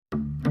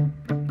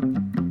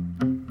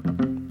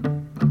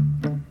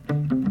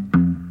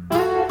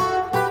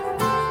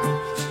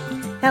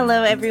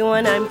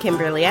everyone. I'm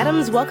Kimberly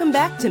Adams. Welcome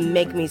back to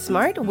Make Me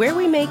Smart, where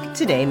we make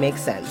today make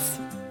sense.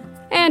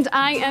 And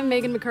I am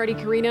Megan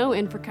McCarty-Carino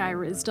in for Kai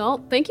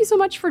Ryssdal. Thank you so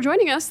much for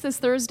joining us this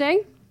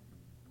Thursday.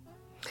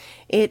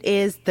 It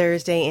is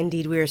Thursday,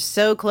 indeed. We are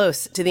so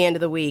close to the end of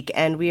the week,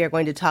 and we are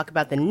going to talk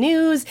about the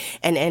news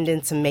and end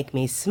in some Make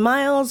Me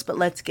Smiles. But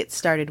let's get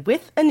started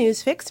with a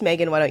news fix.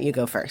 Megan, why don't you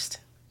go first?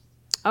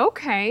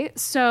 Okay,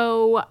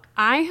 so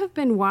I have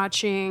been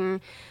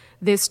watching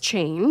this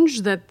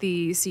change that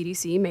the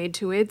CDC made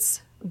to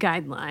its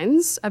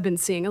guidelines. I've been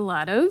seeing a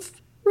lot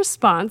of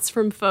response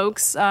from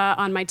folks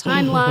on my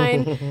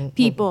timeline,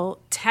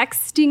 people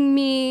texting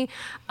me.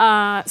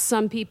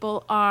 Some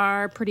people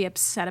are pretty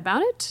upset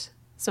about it.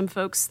 Some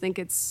folks think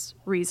it's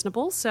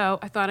reasonable. So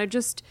I thought I'd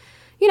just,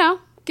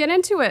 get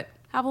into it,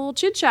 have a little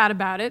chit chat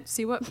about it,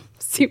 see what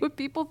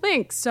people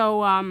think.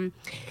 So,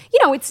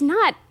 it's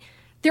not.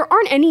 There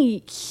aren't any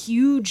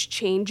huge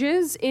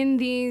changes in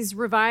these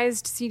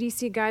revised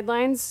CDC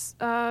guidelines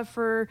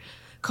for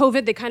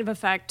COVID. They kind of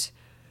affect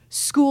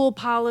school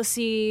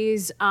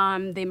policies.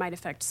 They might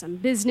affect some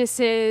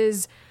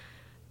businesses.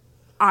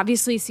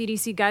 Obviously,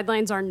 CDC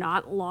guidelines are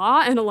not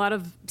law, and a lot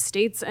of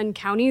states and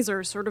counties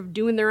are sort of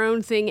doing their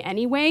own thing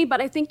anyway.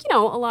 But I think, a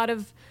lot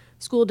of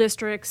school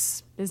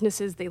districts,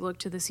 businesses, they look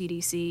to the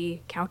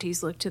CDC.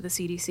 Counties look to the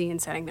CDC in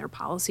setting their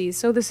policies.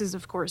 So this is,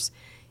 of course,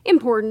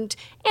 important,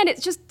 and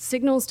it just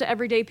signals to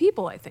everyday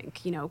people, I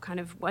think, kind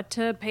of what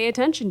to pay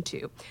attention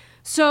to.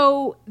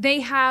 So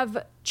they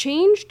have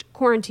changed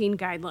quarantine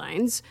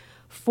guidelines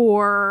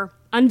for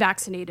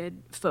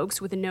unvaccinated folks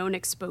with a known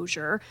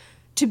exposure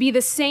to be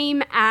the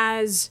same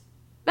as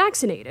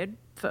vaccinated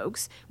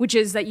folks, which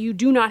is that you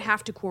do not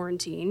have to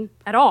quarantine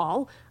at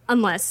all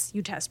unless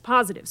you test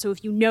positive. So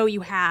if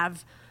you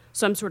have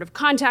some sort of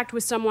contact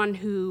with someone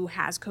who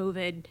has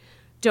COVID,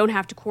 don't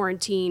have to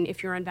quarantine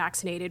if you're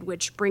unvaccinated,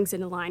 which brings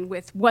it in line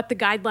with what the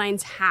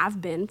guidelines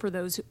have been for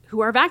those who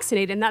are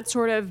vaccinated. And that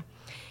sort of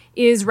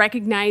is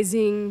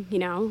recognizing,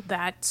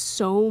 that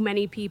so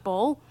many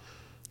people,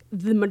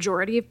 the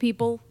majority of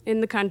people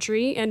in the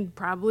country and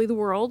probably the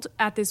world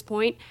at this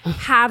point,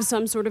 have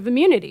some sort of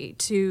immunity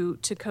to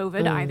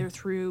COVID, either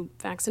through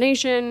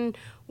vaccination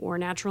or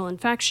natural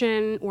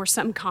infection or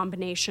some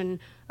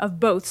combination of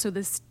both. So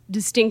this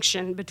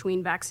distinction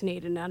between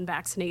vaccinated and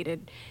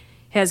unvaccinated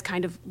has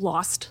kind of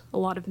lost a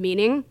lot of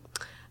meaning.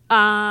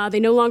 They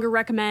no longer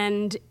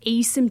recommend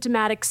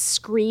asymptomatic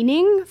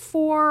screening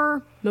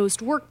for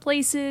most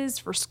workplaces,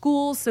 for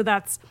schools. So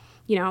that's,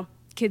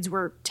 kids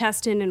were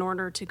tested in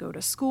order to go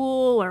to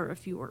school, or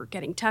if you were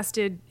getting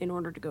tested in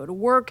order to go to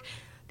work.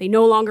 They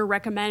no longer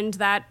recommend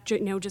that,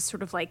 just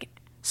sort of like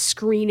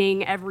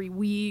screening every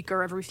week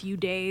or every few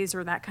days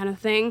or that kind of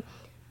thing.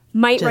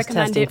 Might just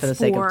recommend testing it for the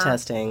sake of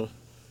testing.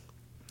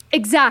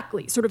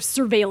 Exactly. Sort of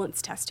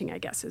surveillance testing, I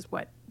guess, is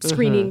what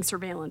screening,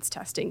 surveillance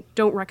testing.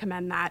 Don't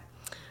recommend that.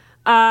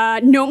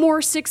 No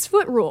more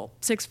 6-foot rule.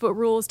 6-foot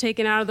rule is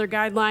taken out of their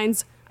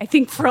guidelines. I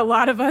think for a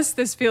lot of us,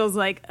 this feels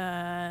like,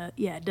 no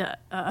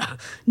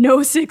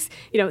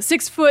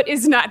 6 foot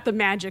is not the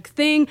magic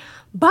thing.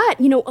 But,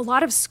 a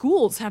lot of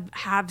schools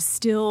have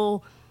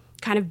still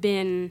kind of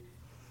been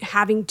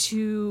having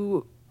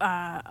to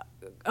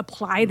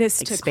apply this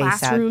to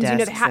classrooms.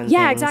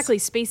 Exactly.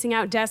 Spacing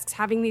out desks,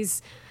 having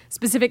these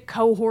specific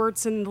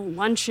cohorts and the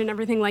lunch and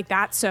everything like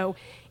that. So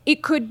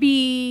it could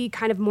be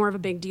kind of more of a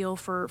big deal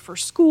for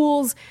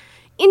schools.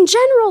 In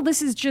general,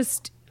 this is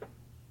just,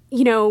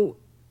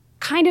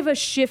 kind of a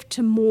shift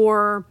to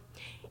more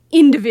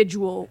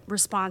individual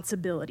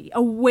responsibility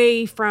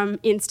away from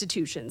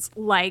institutions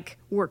like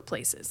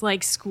workplaces,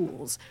 like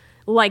schools,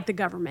 like the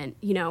government,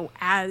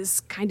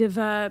 as kind of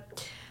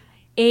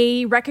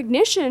a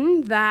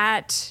recognition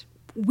that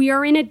we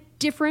are in a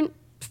different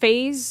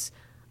phase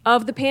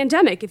of the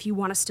pandemic, if you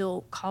want to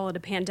still call it a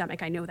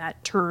pandemic. I know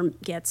that term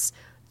gets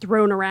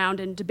thrown around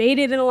and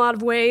debated in a lot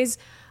of ways.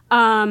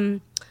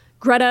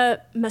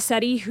 Greta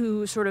Massetti,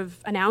 who sort of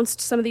announced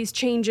some of these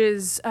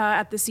changes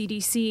at the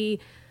CDC,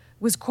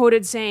 was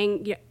quoted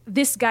saying,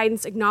 this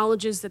guidance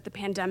acknowledges that the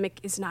pandemic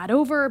is not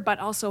over, but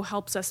also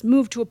helps us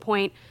move to a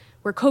point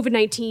where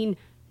COVID-19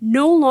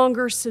 no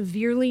longer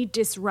severely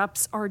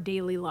disrupts our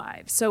daily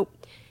lives. So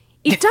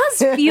it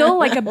does feel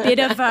like a bit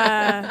of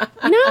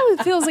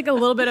it feels like a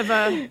little bit of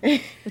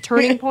a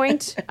turning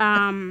point.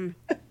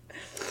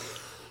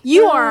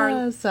 You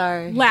are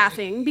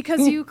laughing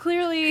because you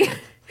clearly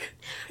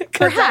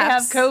Because I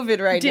have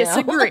COVID right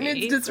disagree. Now, and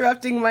it's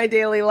disrupting my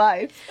daily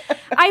life.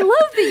 I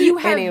love that you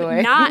have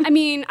not. I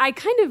mean, I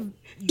kind of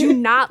do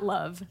not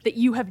love that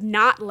you have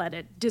not let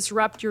it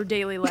disrupt your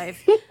daily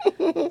life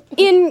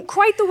in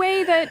quite the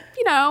way that,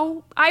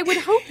 I would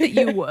hope that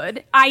you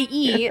would,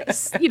 i.e.,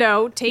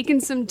 taking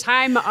some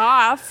time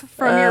off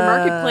from your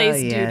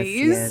marketplace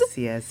duties.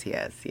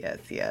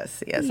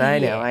 Yes. I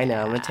know.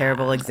 I'm a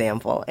terrible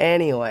example.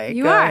 Anyway,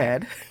 you go are.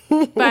 ahead.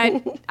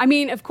 But, I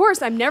mean, of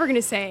course, I'm never going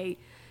to say,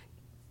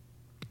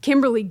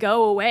 Kimberly,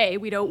 go away.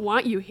 We don't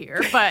want you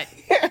here. But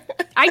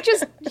I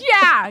just,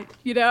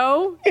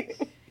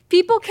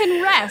 People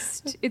can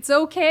rest. It's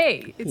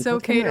okay. It's People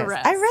okay can to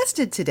rest. I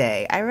rested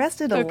today. I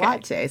rested a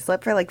lot today. I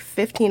slept for like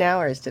 15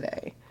 hours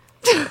today.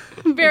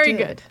 Very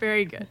good.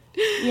 Very good.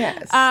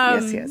 Yes.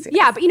 Yes.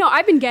 Yeah, but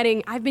I've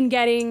been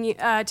getting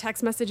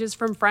text messages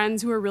from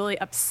friends who are really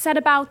upset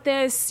about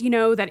this,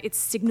 that it's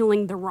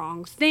signaling the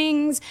wrong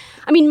things.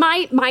 I mean,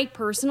 my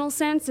personal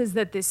sense is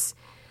that this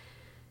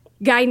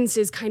guidance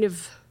is kind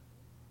of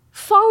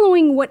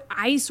following what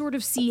I sort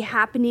of see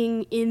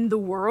happening in the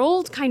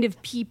world, kind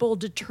of people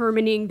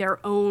determining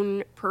their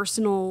own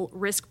personal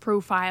risk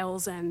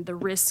profiles and the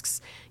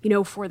risks,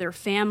 for their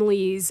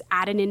families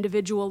at an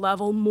individual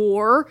level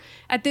more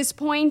at this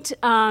point,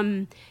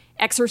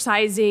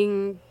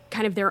 exercising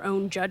kind of their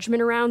own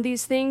judgment around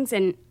these things.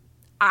 And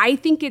I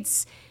think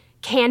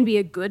can be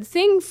a good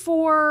thing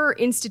for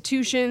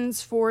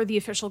institutions, for the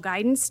official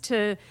guidance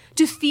to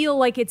feel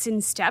like it's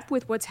in step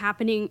with what's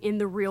happening in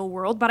the real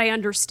world. But I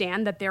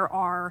understand that there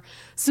are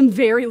some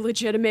very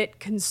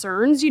legitimate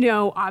concerns.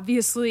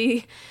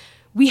 Obviously,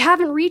 we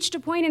haven't reached a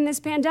point in this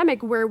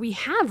pandemic where we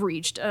have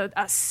reached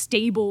a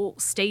stable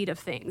state of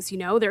things.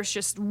 There's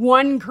just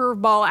one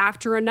curveball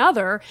after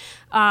another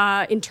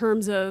in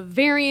terms of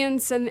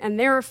variants and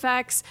their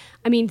effects.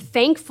 I mean,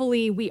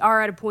 thankfully, we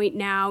are at a point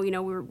now,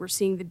 we're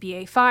seeing the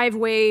BA5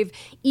 wave.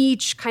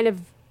 Each kind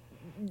of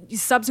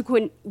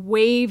subsequent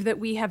wave that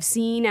we have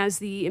seen as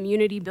the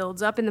immunity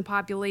builds up in the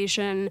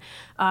population,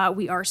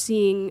 we are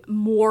seeing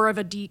more of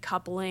a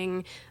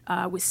decoupling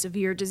with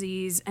severe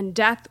disease and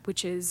death,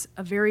 which is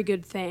a very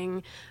good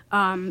thing.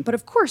 But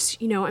of course,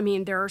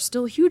 there are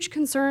still huge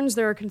concerns.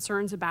 There are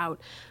concerns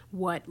about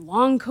what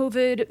long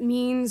COVID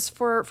means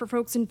for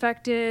folks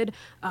infected.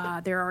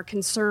 There are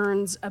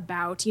concerns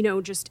about,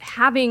 just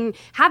having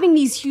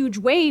these huge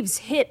waves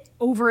hit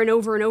over and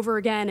over and over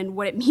again, and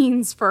what it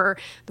means for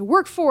the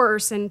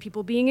workforce and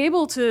people being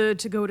able to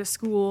go to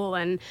school,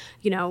 and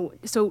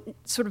so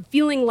sort of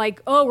feeling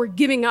like, oh, we're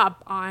giving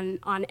up on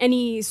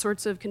any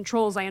sorts of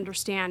controls. I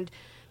understand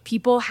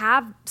people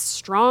have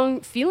strong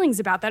feelings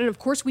about that, and of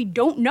course we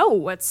don't know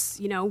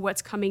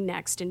what's coming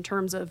next in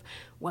terms of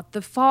what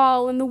the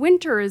fall and the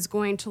winter is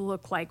going to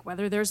look like,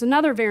 whether there's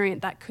another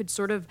variant that could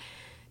sort of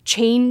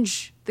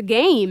change the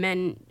game.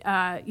 And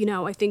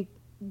I think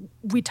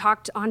we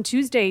talked on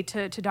Tuesday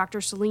to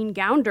Dr. Celine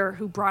Gounder,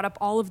 who brought up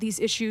all of these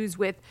issues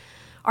with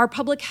our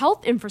public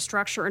health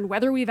infrastructure and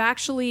whether we've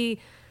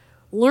actually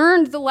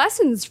learned the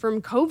lessons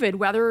from COVID,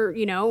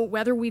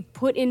 whether we've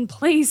put in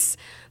place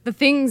the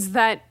things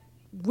that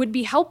would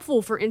be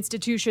helpful for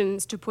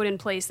institutions to put in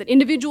place that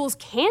individuals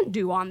can't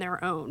do on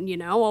their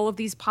own. All of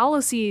these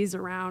policies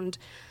around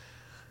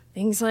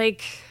things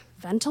like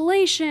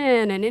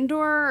ventilation and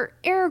indoor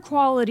air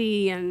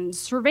quality and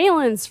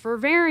surveillance for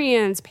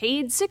variants,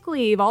 paid sick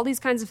leave, all these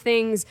kinds of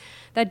things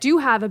that do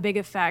have a big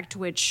effect,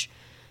 which,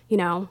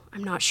 I'm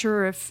not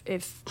sure if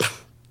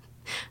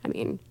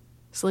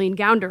Celine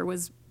Gounder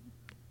was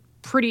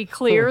pretty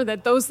clear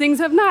that those things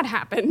have not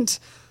happened.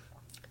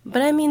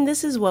 But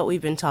this is what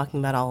we've been talking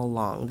about all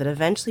along, that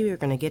eventually we were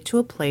going to get to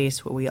a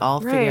place where we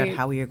all figure out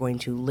how we are going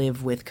to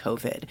live with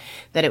COVID,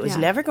 that it was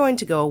never going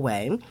to go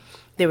away.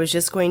 There was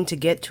just going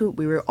to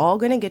we were all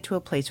going to get to a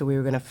place where we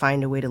were going to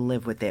find a way to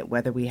live with it,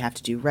 whether we have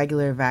to do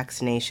regular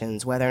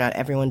vaccinations, whether or not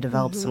everyone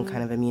develops some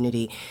kind of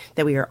immunity,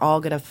 that we are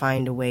all going to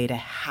find a way to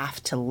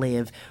have to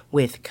live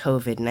with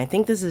COVID. And I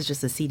think this is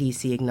just the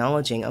CDC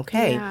acknowledging,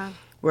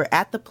 we're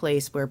at the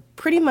place where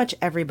pretty much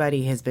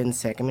everybody has been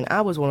sick. I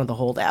was one of the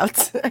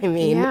holdouts.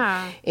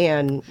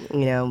 And,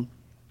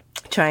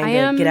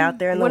 trying to get out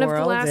there in the world. One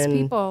of the last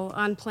people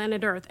on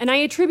planet Earth. And I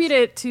attribute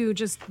it to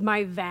just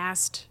my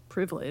vast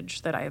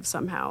privilege that I have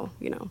somehow,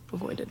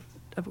 avoided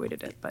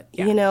it. But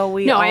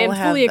we all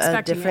have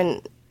a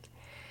different...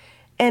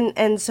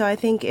 And so I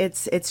think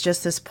it's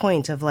just this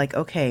point of like,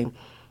 okay,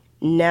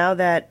 now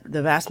that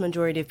the vast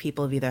majority of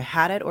people have either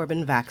had it or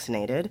been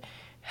vaccinated,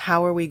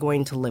 how are we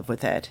going to live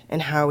with it, and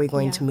how are we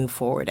going to move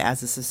forward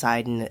as a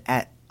society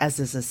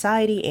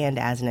and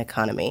as an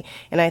economy?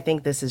 And I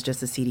think this is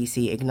just the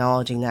CDC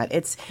acknowledging that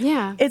it's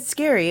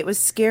scary. It was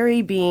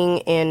scary being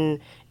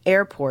in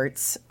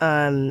airports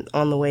on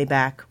the way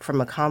back from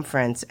a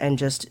conference and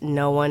just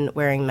no one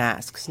wearing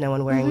masks,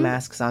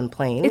 masks on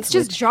planes. It's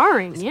just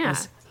jarring,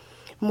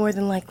 more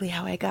than likely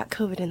how I got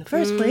COVID in the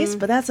first place,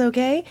 but that's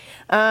okay.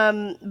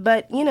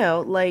 But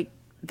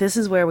this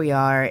is where we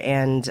are,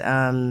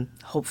 and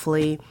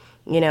hopefully,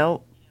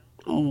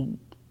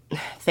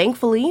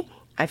 thankfully,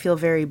 I feel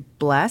very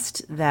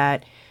blessed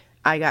that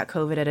I got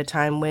COVID at a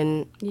time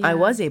when I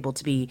was able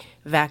to be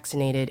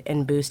vaccinated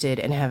and boosted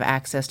and have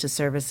access to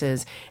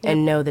services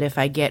and know that if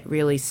I get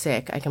really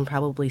sick, I can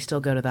probably still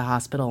go to the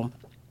hospital.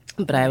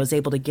 But I was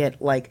able to get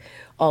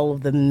all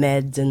of the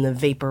meds and the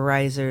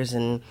vaporizers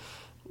and,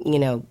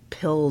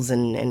 pills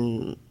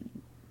and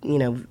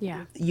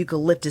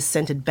eucalyptus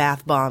scented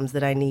bath bombs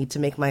that I need to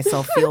make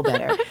myself feel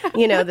better,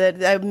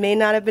 that I may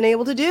not have been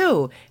able to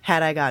do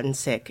had I gotten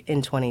sick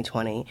in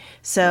 2020.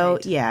 So,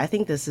 I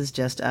think this is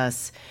just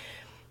us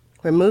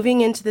we're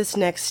moving into this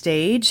next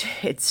stage.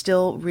 It's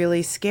still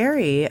really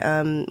scary.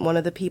 One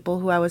of the people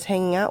who I was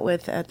hanging out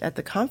with at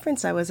the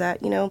conference I was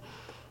at,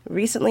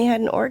 recently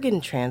had an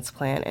organ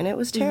transplant, and it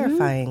was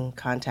terrifying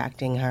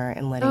contacting her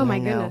and letting her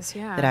know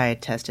that I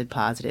had tested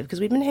positive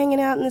because we've been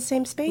hanging out in the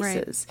same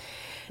spaces. Right.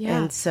 Yeah.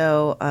 And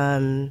so,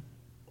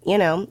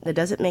 it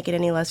doesn't make it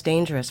any less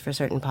dangerous for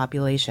certain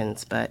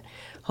populations, but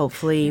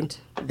hopefully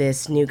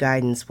this new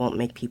guidance won't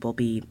make people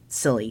be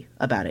silly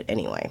about it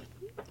anyway.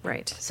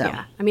 Right. So,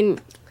 yeah. I mean,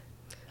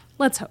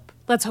 let's hope.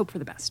 Let's hope for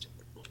the best.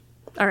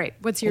 All right.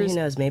 What's yours? Who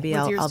knows? Maybe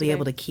I'll be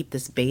able to keep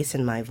this bass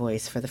in my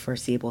voice for the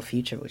foreseeable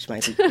future, which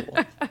might be cool.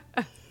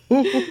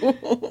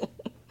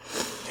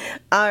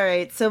 All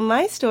right. So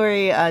my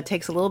story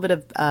takes a little bit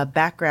of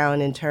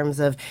background in terms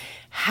of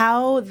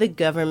how the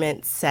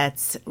government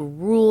sets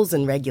rules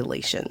and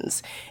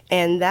regulations.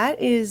 And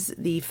that is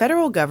the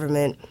federal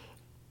government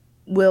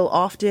will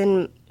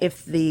often,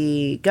 if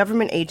the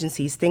government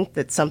agencies think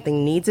that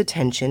something needs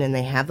attention and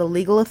they have the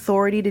legal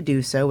authority to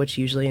do so, which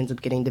usually ends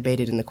up getting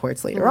debated in the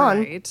courts later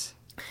on,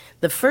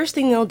 the first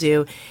thing they'll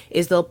do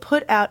is they'll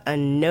put out a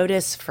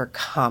notice for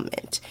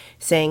comment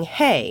saying,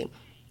 hey,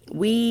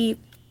 we,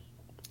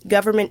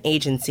 government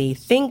agency,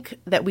 think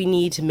that we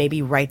need to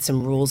maybe write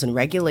some rules and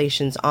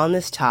regulations on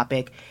this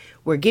topic.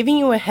 We're giving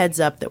you a heads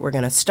up that we're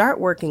going to start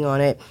working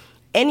on it.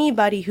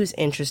 Anybody who's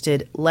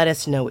interested, let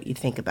us know what you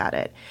think about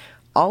it.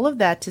 All of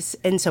that,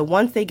 and so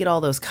once they get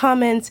all those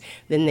comments,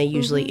 then they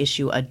usually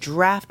issue a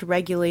draft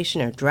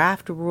regulation or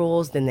draft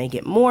rules, then they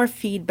get more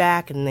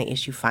feedback, and then they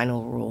issue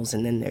final rules,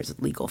 and then there's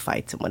legal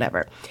fights and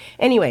whatever.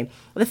 Anyway,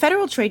 the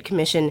Federal Trade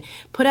Commission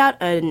put out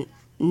a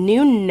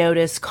new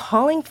notice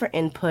calling for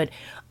input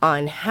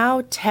on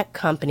how tech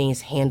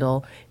companies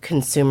handle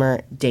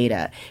consumer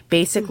data.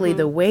 Basically,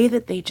 the way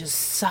that they just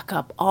suck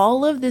up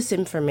all of this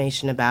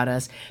information about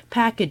us,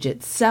 package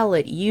it, sell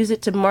it, use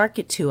it to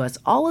market to us,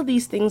 all of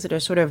these things that are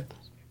sort of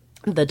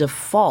the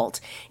default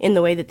in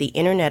the way that the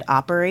internet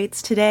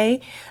operates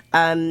today,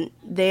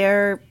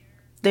 they're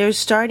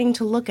starting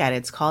to look at it.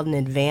 It's called an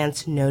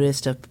advance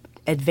notice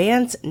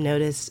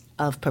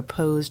of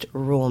proposed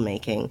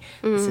rulemaking.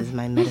 This is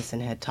my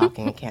medicine head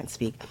talking. I can't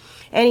speak.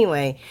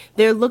 Anyway,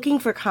 they're looking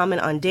for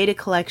comment on data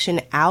collection,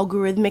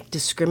 algorithmic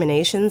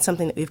discrimination,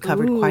 something that we've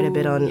covered quite a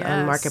bit on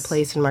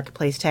Marketplace and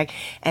Marketplace Tech,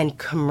 and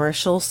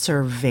commercial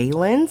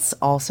surveillance,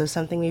 also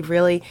something we've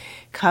really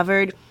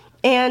covered.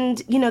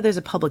 And, there's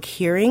a public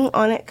hearing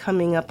on it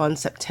coming up on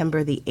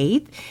September the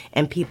 8th,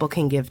 and people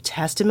can give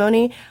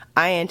testimony.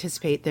 I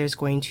anticipate there's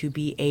going to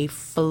be a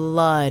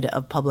flood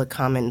of public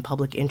comment and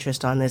public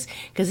interest on this,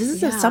 because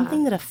this is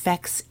something that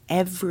affects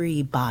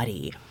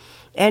everybody.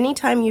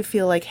 Anytime you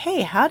feel like,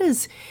 hey, how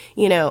does,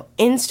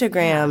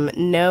 Instagram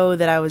know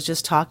that I was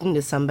just talking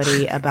to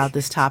somebody about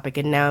this topic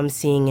and now I'm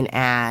seeing an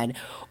ad?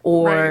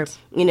 Or,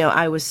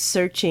 I was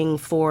searching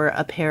for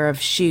a pair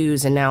of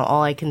shoes and now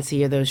all I can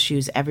see are those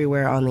shoes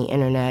everywhere on the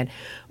internet.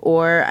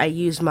 Or I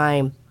used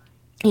my,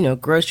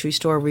 grocery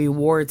store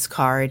rewards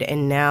card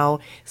and now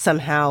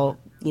somehow,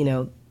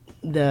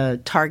 the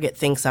Target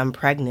thinks I'm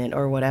pregnant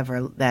or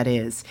whatever that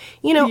is.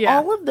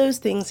 All of those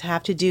things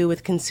have to do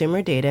with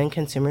consumer data and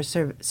consumer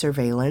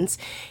surveillance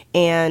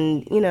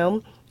and,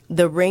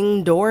 the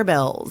Ring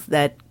doorbells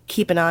that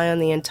keep an eye on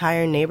the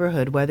entire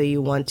neighborhood, whether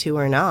you want to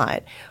or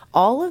not.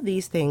 All of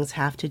these things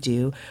have to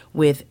do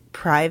with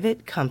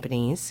private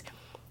companies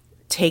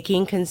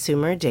taking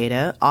consumer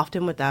data,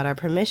 often without our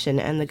permission,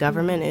 and the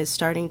government is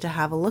starting to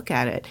have a look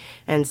at it.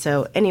 And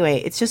so,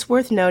 anyway, it's just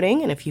worth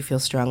noting, and if you feel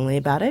strongly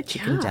about it, you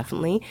can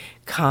definitely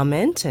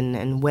comment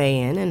and weigh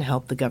in and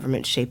help the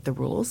government shape the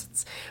rules.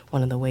 It's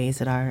one of the ways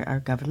that our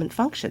government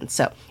functions.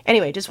 So,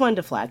 anyway, just wanted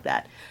to flag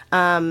that.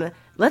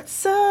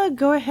 Let's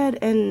go ahead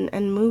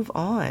and move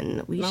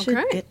on. We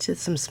should get to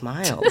some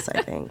smiles,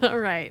 I think. All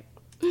right.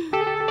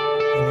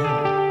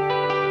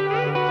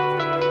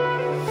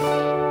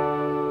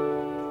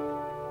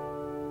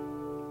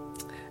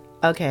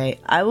 Okay,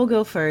 I will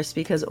go first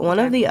because one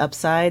of the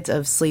upsides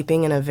of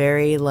sleeping in a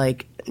very,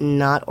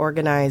 not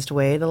organized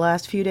way the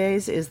last few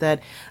days is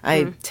that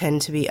I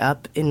tend to be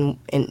up in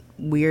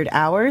weird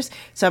hours.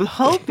 So I'm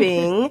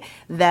hoping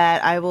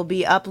that I will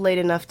be up late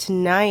enough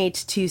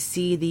tonight to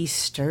see the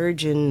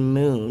Sturgeon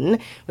moon,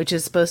 which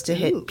is supposed to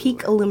hit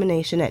peak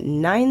illumination at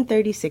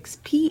 9:36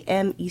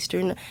 p.m.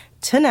 Eastern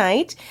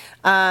tonight,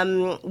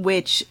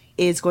 which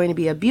is going to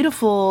be a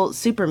beautiful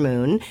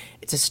supermoon.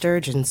 It's a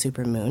sturgeon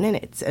supermoon, and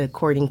it's,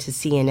 according to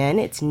CNN,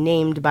 it's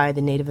named by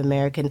the Native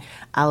American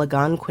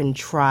Algonquin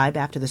tribe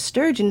after the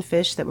sturgeon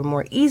fish that were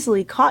more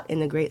easily caught in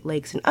the Great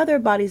Lakes and other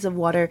bodies of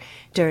water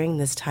during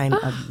this time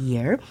of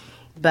year.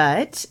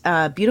 But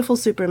beautiful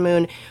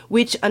supermoon,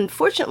 which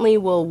unfortunately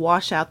will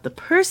wash out the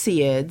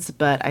Perseids,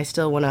 but I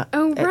still want to,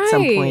 at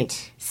some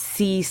point,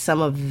 see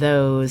some of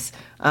those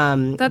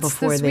That's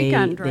before this they,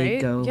 weekend, they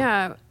right? go.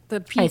 Yeah. The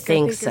peak, I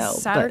think is so,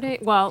 Saturday.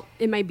 Well,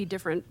 it might be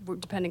different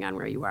depending on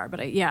where you are, but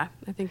I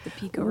think the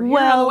peak over here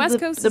on the West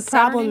Coast. The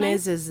problem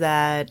is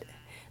that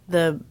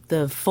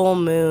the full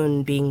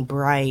moon being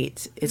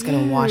bright is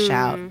going to wash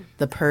out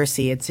the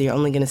Perseids, so you're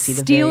only going to see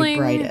the very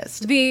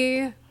brightest.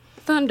 The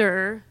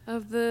thunder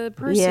of the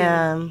person.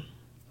 Yeah.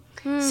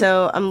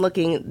 So I'm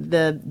looking,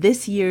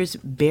 this year's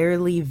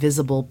barely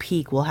visible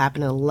peak will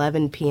happen at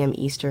 11 p.m.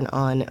 Eastern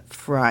on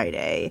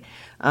Friday,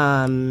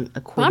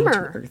 according to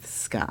Earth's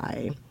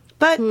sky.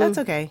 But that's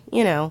okay.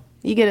 You know,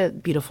 you get a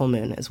beautiful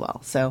moon as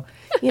well. So,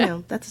 you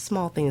know, that's a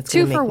small thing that's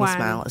going to make me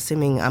smile,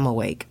 assuming I'm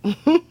awake.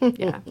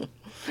 Yeah.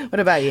 What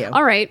about you?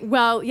 All right.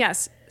 Well,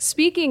 yes.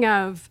 Speaking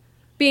of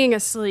being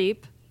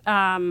asleep,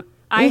 I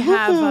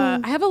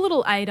have a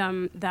little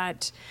item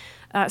that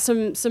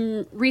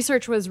some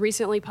research was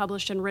recently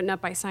published and written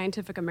up by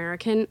Scientific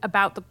American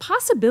about the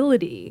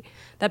possibility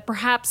that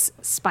perhaps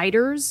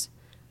spiders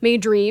may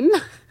dream.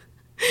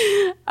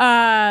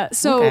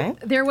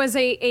 There was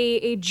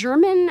a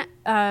German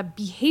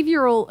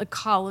behavioral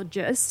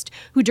ecologist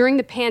who, during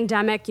the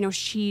pandemic, you know,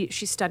 she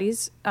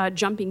studies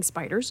jumping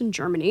spiders in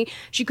Germany.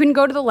 She couldn't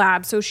go to the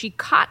lab, so she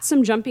caught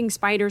some jumping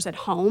spiders at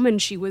home,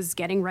 and she was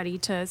getting ready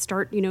to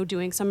start, you know,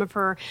 doing some of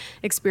her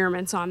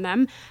experiments on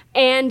them.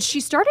 And she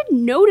started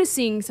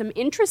noticing some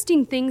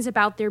interesting things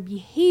about their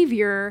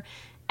behavior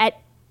at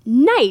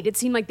night. It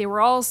seemed like they were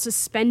all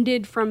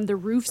suspended from the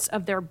roofs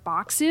of their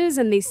boxes,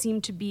 and they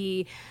seemed to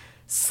be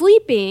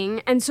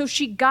sleeping. And so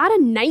she got a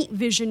night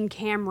vision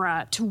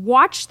camera to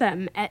watch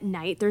them at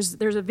night. There's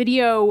a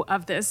video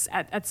of this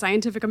at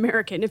Scientific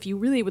American if you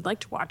really would like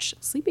to watch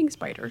sleeping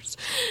spiders.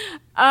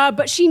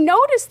 But she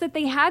noticed that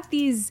they had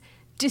these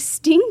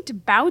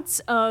distinct bouts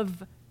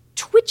of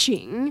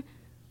twitching,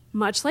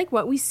 much like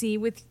what we see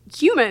with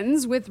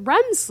humans with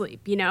REM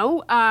sleep, you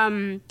know?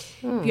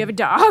 If you have a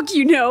dog,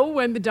 you know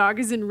when the dog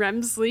is in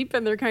REM sleep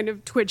and they're kind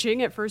of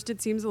twitching. At first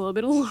it seems a little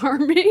bit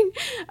alarming.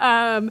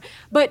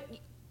 But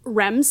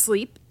REM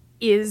sleep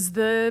is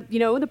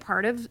the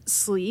part of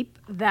sleep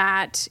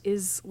that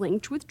is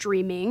linked with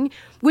dreaming,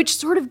 which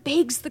sort of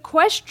begs the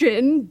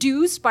question,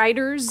 do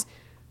spiders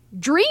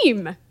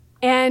dream?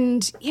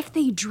 And if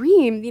they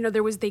dream, you know,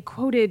 they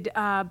quoted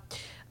a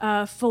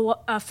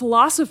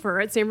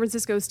philosopher at San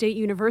Francisco State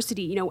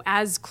University, you know,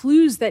 as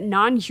clues that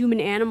non-human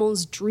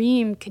animals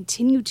dream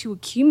continue to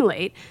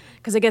accumulate,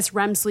 because I guess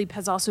REM sleep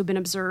has also been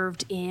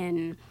observed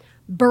in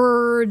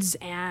birds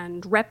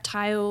and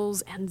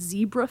reptiles and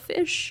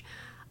zebrafish.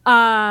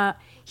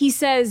 He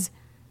says,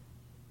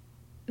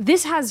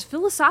 this has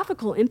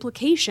philosophical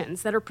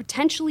implications that are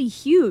potentially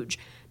huge.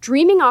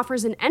 Dreaming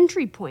offers an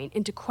entry point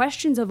into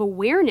questions of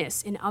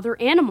awareness in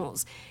other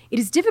animals. It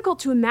is difficult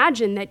to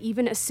imagine that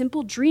even a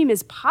simple dream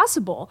is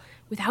possible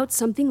without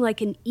something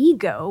like an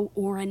ego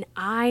or an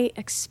I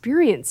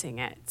experiencing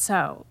it.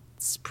 So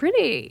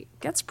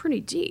gets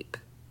pretty deep.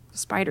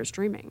 Spiders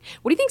dreaming.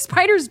 What do you think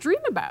spiders dream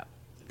about?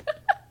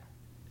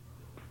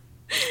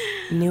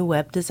 New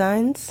web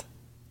designs?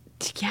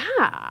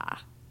 Yeah.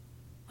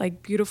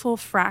 Like beautiful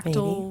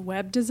fractal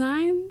web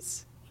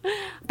designs.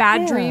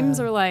 Bad dreams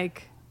are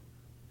like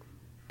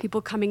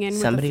people coming in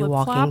somebody with a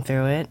flip-flop. Walking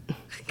through it.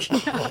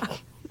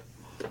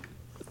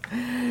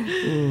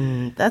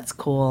 That's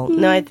cool.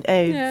 No,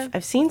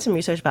 I've seen some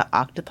research about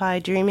octopi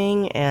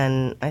dreaming,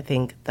 and I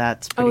think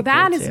that's pretty cool,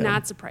 that is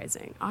not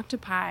surprising.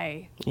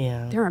 Octopi,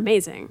 they're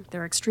amazing.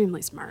 They're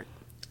extremely smart.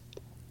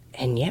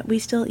 And yet we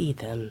still eat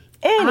them.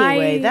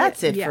 Anyway,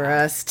 that's it for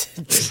us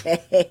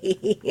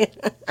today.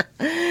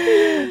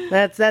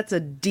 That's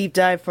a deep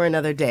dive for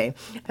another day.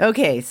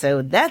 Okay,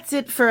 so that's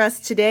it for us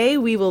today.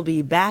 We will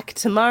be back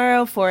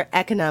tomorrow for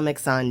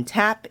Economics on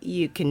Tap.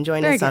 You can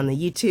join us on the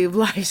YouTube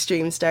live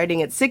stream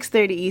starting at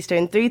 6:30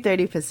 Eastern,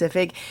 3:30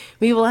 Pacific.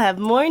 We will have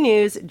more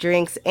news,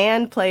 drinks,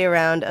 and play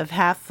around of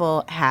Half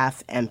Full,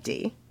 Half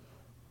Empty.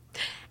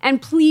 And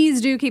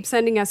please do keep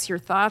sending us your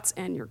thoughts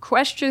and your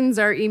questions.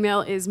 Our email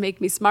is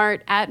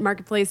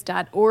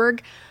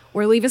makemesmart@marketplace.org,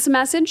 or leave us a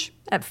message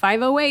at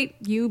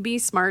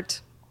 508-YOU-BE-SMART.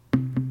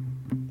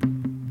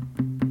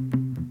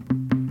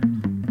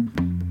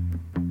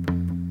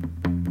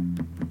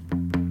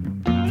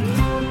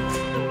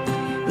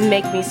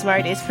 Make Me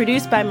Smart is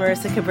produced by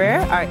Marissa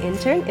Cabrera. Our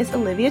intern is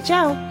Olivia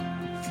Chow.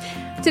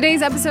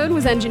 Today's episode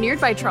was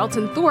engineered by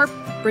Charlton Thorpe.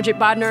 Bridget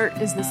Bodnar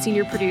is the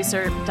senior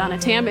producer. Donna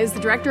Tam is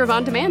the director of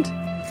On Demand.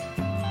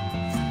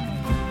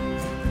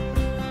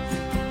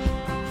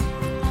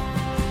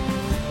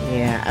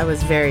 Yeah, I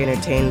was very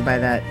entertained by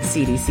that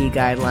CDC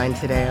guideline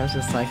today. I was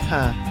just like,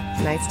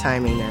 nice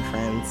timing there,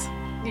 friends.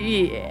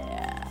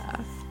 Yeah.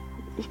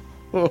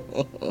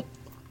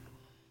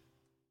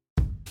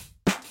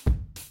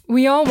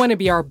 We all want to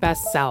be our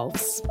best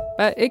selves,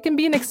 but it can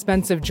be an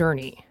expensive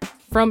journey.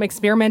 From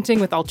experimenting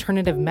with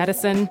alternative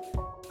medicine.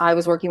 I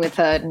was working with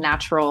a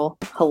natural,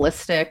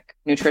 holistic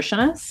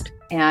nutritionist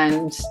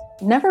and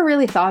never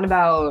really thought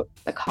about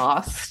the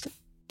cost.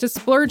 To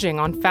splurging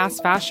on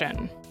fast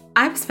fashion.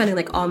 I'm spending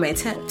like all my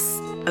tips.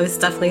 I was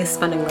definitely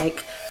spending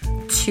like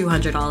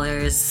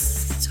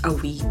 $200 a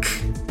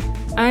week.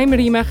 I'm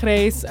Rima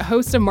Jerez,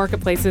 host of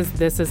Marketplace's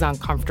This Is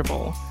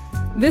Uncomfortable.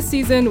 This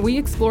season, we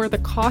explore the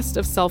cost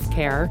of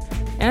self-care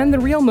and the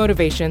real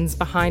motivations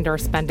behind our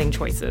spending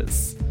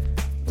choices.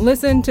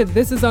 Listen to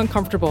This Is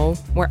Uncomfortable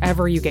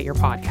wherever you get your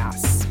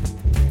podcasts.